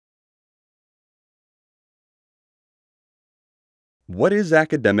What is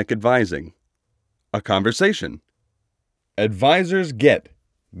academic advising? A conversation. Advisors get,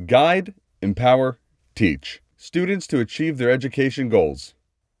 guide, empower, teach students to achieve their education goals.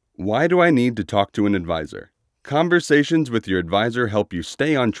 Why do I need to talk to an advisor? Conversations with your advisor help you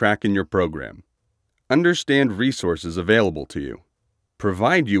stay on track in your program. Understand resources available to you.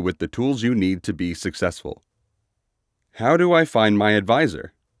 Provide you with the tools you need to be successful. How do I find my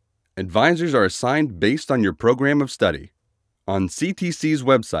advisor? Advisors are assigned based on your program of study. On CTC's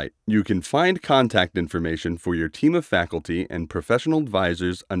website, you can find contact information for your team of faculty and professional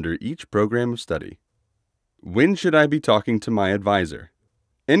advisors under each program of study. When should I be talking to my advisor?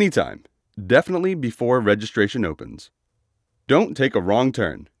 Anytime, definitely before registration opens. Don't take a wrong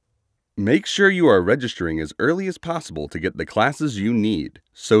turn. Make sure you are registering as early as possible to get the classes you need,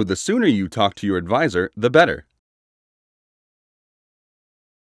 so the sooner you talk to your advisor, the better.